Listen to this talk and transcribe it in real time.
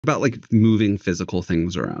About like moving physical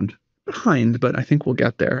things around. Behind, but I think we'll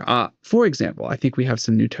get there. For example, I think we have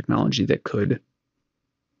some new technology that could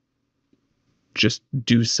just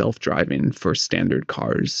do self-driving for standard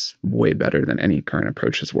cars way better than any current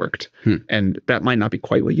approach has worked. And that might not be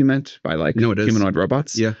quite what you meant by like humanoid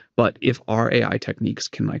robots. Yeah. But if our AI techniques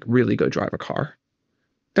can like really go drive a car,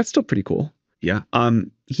 that's still pretty cool. Yeah.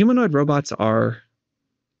 Humanoid robots are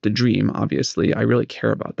the dream, obviously. I really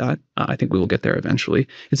care about that. I think we will get there eventually.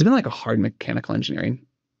 It's been like a hard mechanical engineering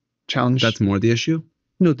challenge. That's more the issue?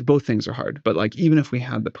 No, both things are hard. But like even if we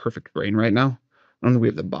had the perfect brain right now, I don't think we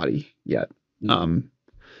have the body yet.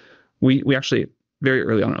 We actually very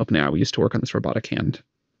early on in OpenAI, we used to work on this robotic hand,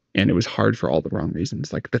 and it was hard for all the wrong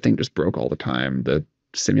reasons. Like the thing just broke all the time. The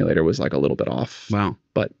simulator was like a little bit off. Wow.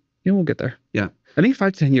 But you know, we'll get there. Yeah. I think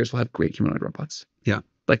 5 to 10 years we'll have great humanoid robots. Yeah.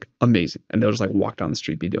 Like amazing. And they'll just like walk down the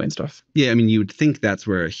street, be doing stuff. Yeah. I mean, you would think that's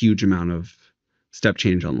where a huge amount of step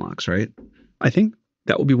change unlocks, right? I think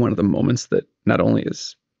that will be one of the moments that not only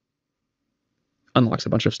unlocks a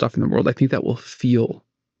bunch of stuff in the world, I think that will feel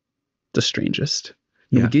the strangest.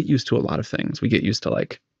 We get used to a lot of things. We get used to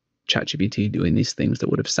like ChatGPT doing these things that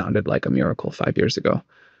would have sounded like a miracle 5 years ago.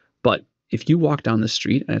 But if you walk down the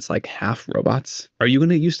street and it's like half robots, are you going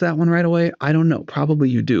to get used to that one right away? I don't know. Probably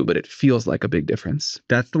you do, but it feels like a big difference.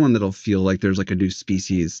 That's the one that'll feel like there's like a new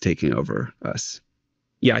species taking over us.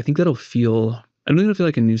 Yeah, I think that'll feel, I don't think it'll feel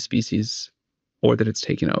like a new species or that it's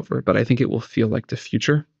taking over, but I think it will feel like the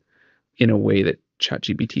future in a way that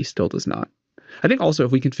ChatGPT still does not. I think also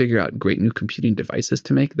if we can figure out great new computing devices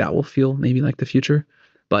to make, that will feel maybe like the future.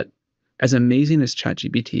 But as amazing as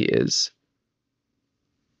ChatGPT is,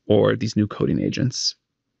 or these new coding agents,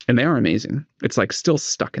 and they are amazing, it's like still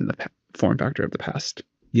stuck in the form factor of the past.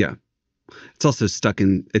 Yeah. It's also stuck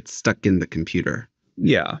in the computer.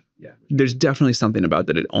 Yeah. Yeah. There's definitely something about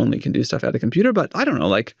that it only can do stuff out of the computer, but I don't know,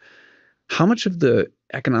 like how much of the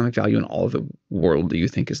economic value in all of the world do you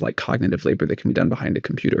think is like cognitive labor that can be done behind a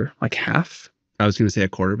computer? Like half? I was going to say a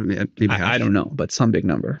quarter, but maybe half. I don't know, but some big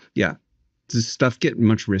number. Yeah. Does stuff get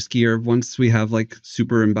much riskier once we have like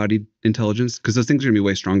super embodied intelligence? Because those things are going to be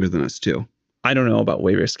way stronger than us too. I don't know about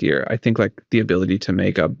way riskier. I think like the ability to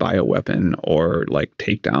make a bioweapon or like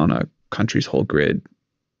take down a country's whole grid,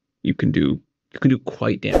 you can do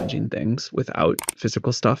quite damaging things without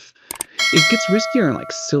physical stuff. It gets riskier in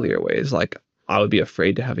like sillier ways. Like I would be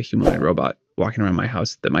afraid to have a humanoid robot walking around my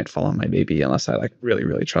house that might fall on my baby unless I like really,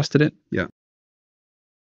 really trusted it. Yeah.